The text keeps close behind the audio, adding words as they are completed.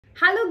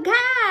Hello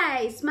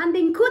guys!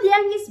 Manding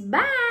Kudyang is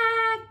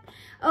back!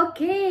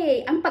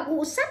 Okay, ang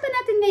pag-uusapan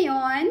natin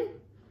ngayon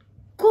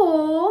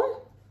kung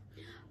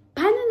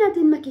paano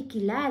natin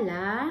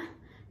makikilala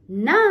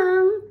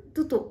ng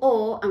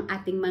totoo ang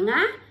ating mga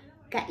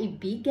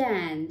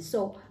kaibigan.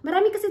 So,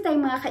 marami kasi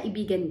tayong mga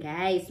kaibigan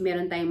guys.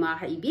 Meron tayong mga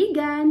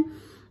kaibigan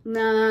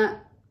na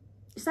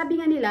sabi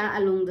nga nila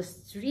along the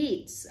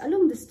streets.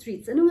 Along the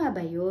streets, ano nga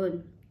ba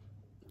yun?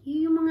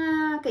 Yung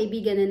mga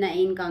kaibigan na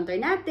na-encounter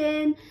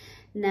natin,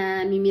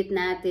 na mimit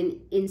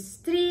natin in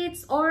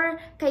streets or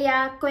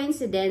kaya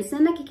coincidence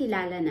na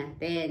nakikilala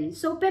natin.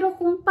 So, pero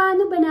kung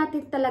paano ba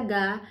natin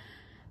talaga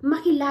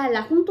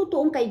makilala kung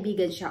totoong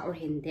kaibigan siya or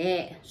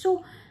hindi.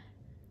 So,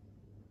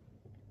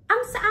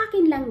 ang sa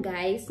akin lang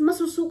guys,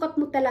 masusukat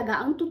mo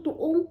talaga ang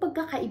totoong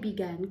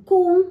pagkakaibigan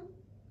kung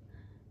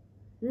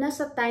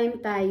nasa time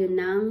tayo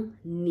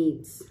ng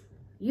needs.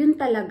 Yun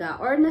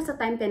talaga. Or nasa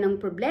time tayo ng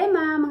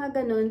problema,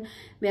 mga ganun.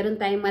 Meron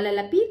tayong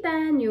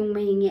malalapitan, yung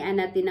mahingian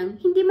natin ng,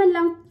 hindi man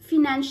lang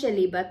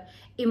financially, but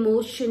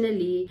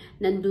emotionally,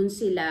 nandun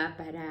sila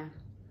para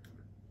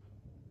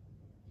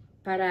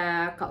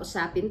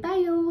kausapin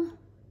tayo.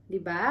 'Di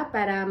ba?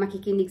 Para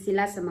makikinig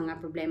sila sa mga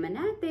problema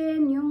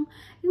natin. Yung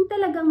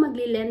talagang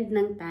magli-lend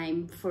ng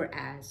time for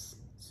us.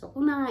 So,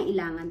 kung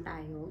nangailangan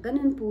tayo,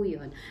 ganun po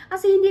yun.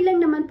 Kasi hindi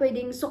lang naman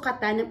pwedeng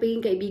sukatan ng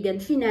pagiging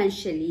kaibigan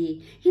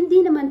financially.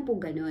 Hindi naman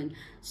po ganun.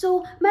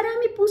 So,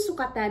 marami pong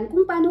sukatan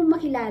kung paano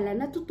makilala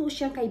na totoo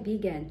siyang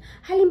kaibigan.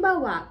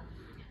 Halimbawa,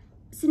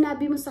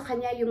 sinabi mo sa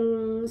kanya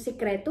yung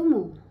sikreto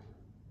mo.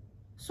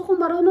 So, kung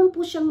marunong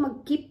po siyang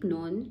mag-keep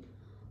nun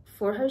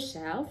for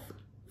herself,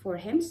 for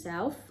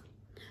himself,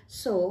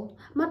 so,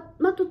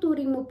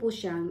 matuturing mo po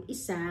siyang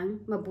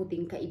isang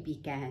mabuting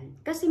kaibigan.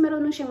 Kasi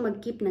marunong siyang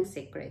mag-keep ng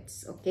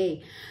secrets.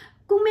 Okay?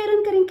 Kung meron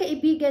ka rin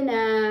kaibigan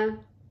na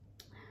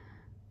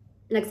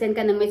nag-send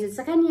ka ng message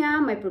sa kanya,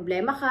 may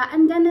problema ka,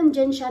 and then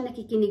nandyan siya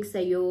nakikinig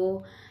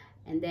sa'yo,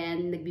 and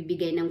then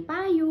nagbibigay ng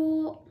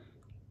payo.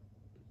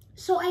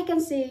 So, I can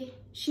say,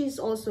 she's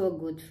also a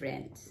good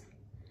friend.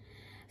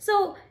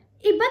 So,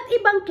 iba't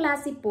ibang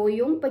klase po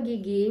yung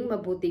pagiging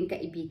mabuting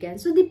kaibigan.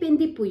 So,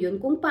 depende po yun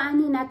kung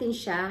paano natin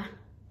siya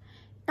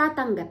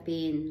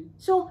tatanggapin.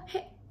 So,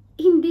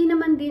 hindi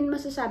naman din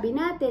masasabi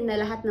natin na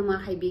lahat ng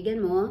mga kaibigan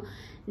mo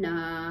na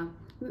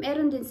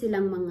meron din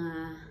silang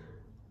mga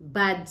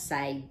bad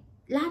side.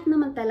 Lahat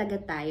naman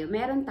talaga tayo.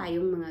 Meron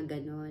tayong mga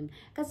ganon.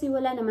 Kasi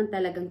wala naman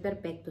talagang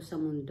perpekto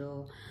sa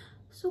mundo.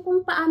 So,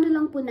 kung paano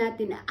lang po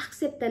natin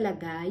accept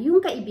talaga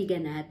yung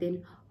kaibigan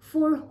natin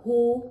for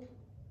who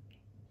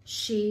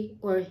she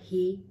or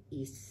he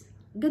is.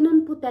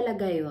 Ganun po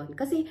talaga yon.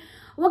 Kasi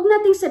wag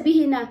nating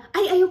sabihin na,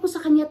 ay ayoko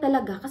sa kanya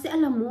talaga. Kasi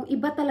alam mo,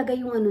 iba talaga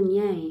yung ano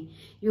niya eh.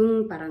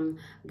 Yung parang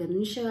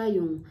ganun siya,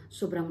 yung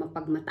sobrang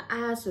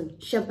mapagmataas. So,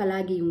 siya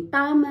palagi yung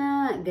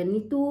tama,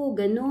 ganito,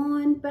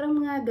 ganun. Parang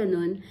mga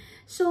ganun.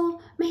 So,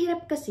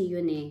 mahirap kasi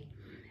yun eh.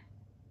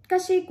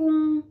 Kasi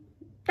kung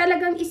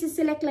talagang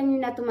isiselect lang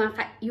yun natin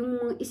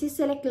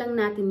isiselect lang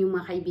natin yung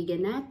mga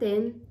kaibigan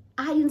natin,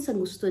 ayon sa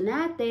gusto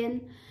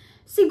natin,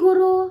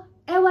 siguro,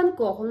 ewan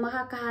ko kung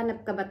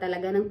makakahanap ka ba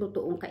talaga ng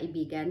totoong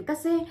kaibigan.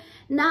 Kasi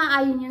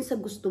naaayon yun sa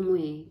gusto mo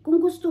eh.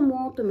 Kung gusto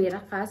mo, tumira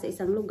ka sa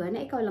isang lugar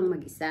na ikaw lang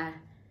mag-isa.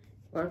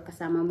 Or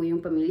kasama mo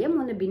yung pamilya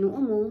mo na binuo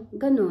mo.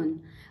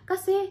 Ganun.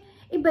 Kasi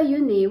iba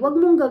yun eh.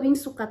 Huwag mong gawing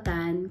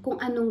sukatan kung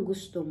anong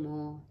gusto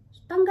mo.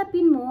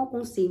 Tanggapin mo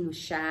kung sino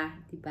siya.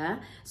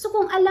 Diba? So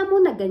kung alam mo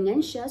na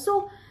ganyan siya,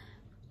 so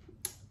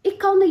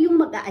ikaw na yung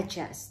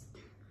mag-a-adjust.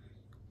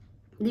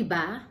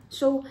 Diba?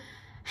 So,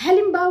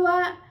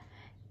 halimbawa,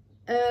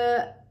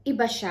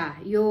 iba siya,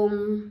 yung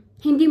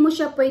hindi mo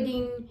siya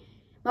pwedeng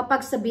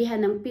mapagsabihan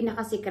ng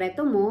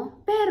pinakasikreto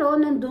mo, pero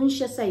nandun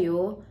siya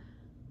sa'yo.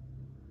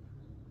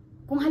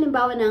 Kung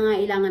halimbawa na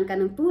kailangan ka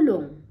ng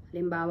tulong,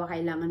 halimbawa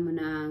kailangan mo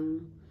ng,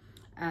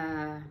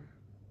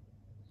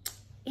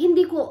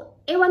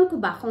 ewan ko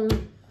ba kung,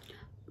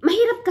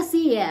 mahirap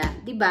kasi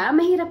diba?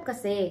 Mahirap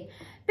kasi.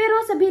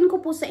 Pero sabihin ko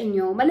po sa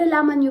inyo,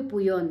 malalaman nyo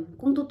po yon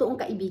kung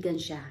totoong kaibigan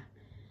siya.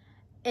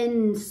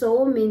 In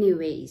so many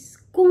ways.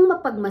 Kung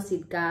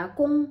mapagmasid ka,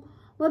 kung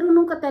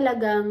marunong ka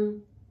talagang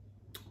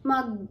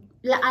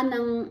maglaan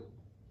ng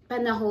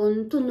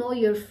panahon to know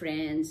your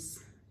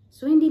friends.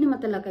 So, hindi naman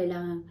talaga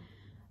kailangan,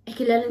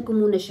 kilalan ko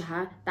muna siya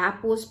ha.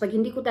 Tapos, pag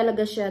hindi ko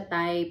talaga siya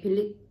type,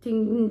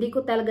 hindi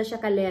ko talaga siya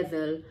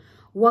ka-level,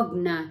 wag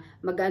na.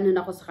 Mag-ano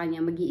na ako sa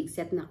kanya,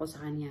 mag-i-accept na ako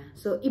sa kanya.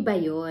 So, iba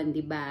yon,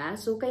 di ba?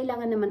 So,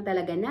 kailangan naman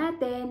talaga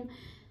natin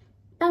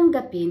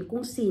tanggapin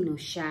kung sino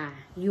siya.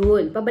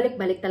 Yun,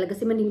 pabalik-balik talaga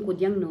si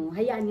Maningkudyang, no?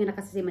 Hayaan niyo na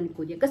kasi si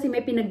Maningkudyang. Kasi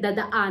may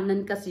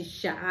pinagdadaanan kasi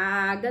siya.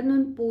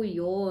 Ganun po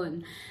yun.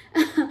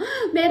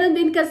 Meron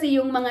din kasi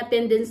yung mga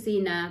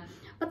tendency na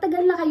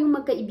matagal na kayong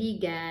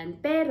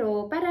magkaibigan,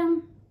 pero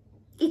parang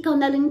ikaw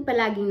na lang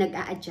palaging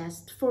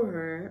nag-a-adjust for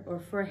her or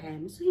for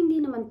him. So,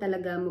 hindi naman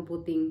talaga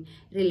mabuting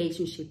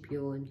relationship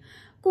yun.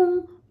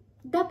 Kung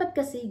dapat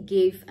kasi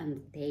give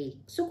and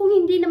take. So, kung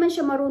hindi naman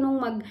siya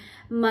marunong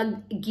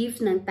mag-give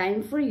ng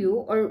time for you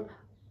or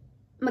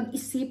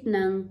mag-isip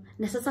ng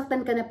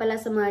nasasaktan ka na pala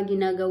sa mga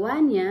ginagawa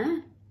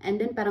niya, and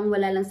then parang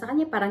wala lang sa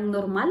kanya, parang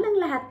normal lang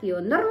lahat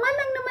yun. Normal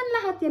lang naman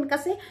lahat yan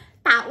kasi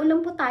tao lang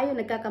po tayo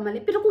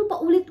nagkakamali. Pero kung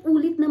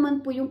paulit-ulit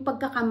naman po yung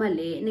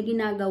pagkakamali na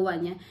ginagawa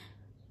niya,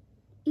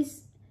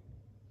 is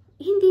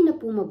hindi na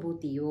po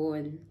mabuti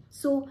yun.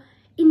 So,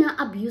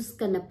 ina-abuse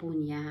ka na po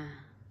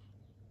niya.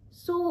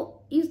 So,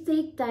 you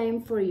take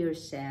time for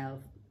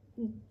yourself.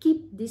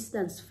 Keep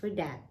distance for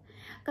that.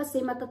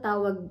 Kasi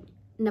matatawag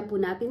na po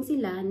natin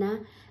sila na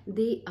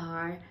they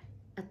are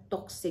a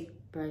toxic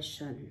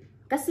person.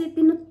 Kasi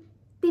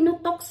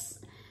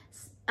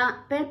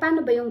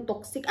paano ba yung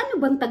toxic? Ano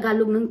bang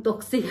Tagalog ng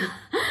toxic?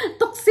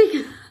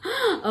 Toxic.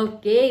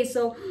 Okay,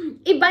 so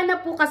iba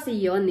na po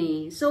kasi yon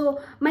eh. So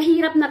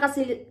mahirap na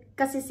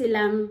kasi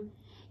silang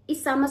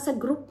isama sa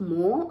group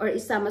mo or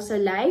isama sa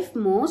life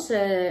mo, sa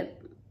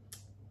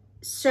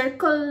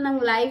circle ng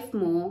life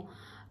mo,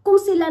 kung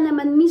sila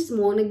naman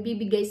mismo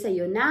nagbibigay sa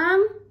iyo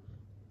ng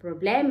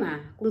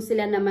problema. Kung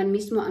sila naman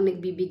mismo ang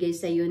nagbibigay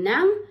sa iyo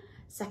ng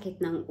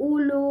sakit ng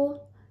ulo,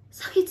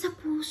 sakit sa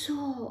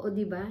puso, o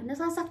di ba?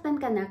 Nasasaktan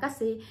ka na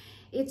kasi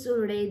it's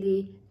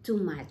already too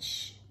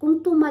much. Kung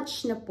too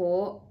much na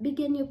po,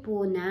 bigyan niyo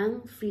po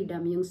ng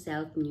freedom yung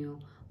self niyo.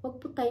 Huwag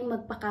po tayong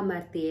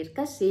magpakamartir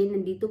kasi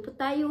nandito po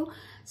tayo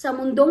sa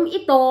mundong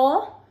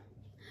ito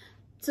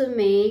to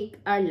make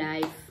our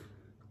life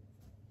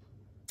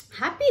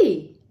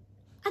happy.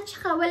 At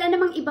saka wala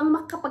namang ibang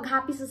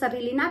makapag-happy sa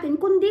sarili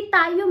natin kundi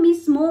tayo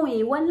mismo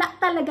eh. Wala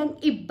talagang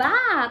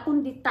iba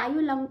kundi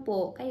tayo lang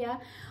po. Kaya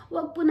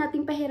wag po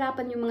nating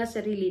pahirapan yung mga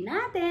sarili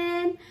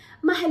natin.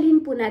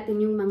 Mahalin po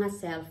natin yung mga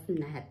self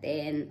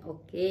natin.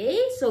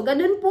 Okay? So,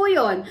 ganun po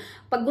yon.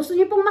 Pag gusto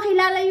niyo pong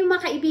makilala yung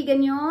mga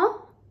kaibigan nyo,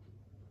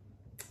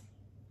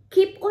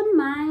 keep on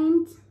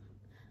mind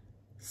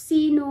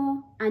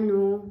sino,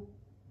 ano,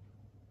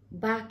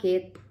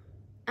 bakit,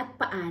 at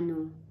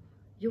paano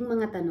yung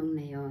mga tanong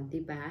na yon,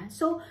 diba?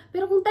 So,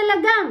 pero kung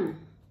talagang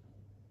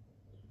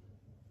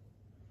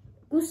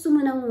gusto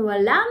mo nang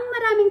walang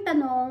maraming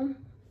tanong,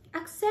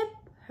 accept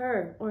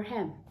her or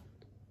him.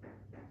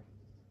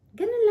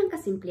 Ganun lang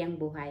kasimple ang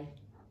buhay.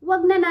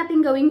 Huwag na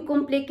natin gawing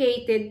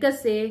complicated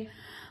kasi,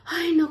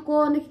 ay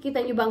nako,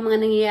 nakikita nyo ba ang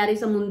mga nangyayari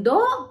sa mundo?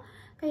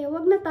 Kaya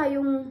wag na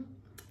tayong,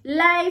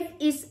 life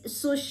is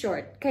so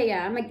short.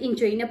 Kaya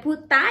mag-enjoy na po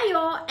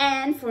tayo.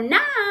 And for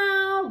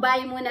now,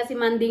 bye muna si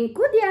Manding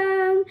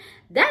Kudyang.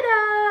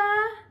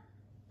 Dadah!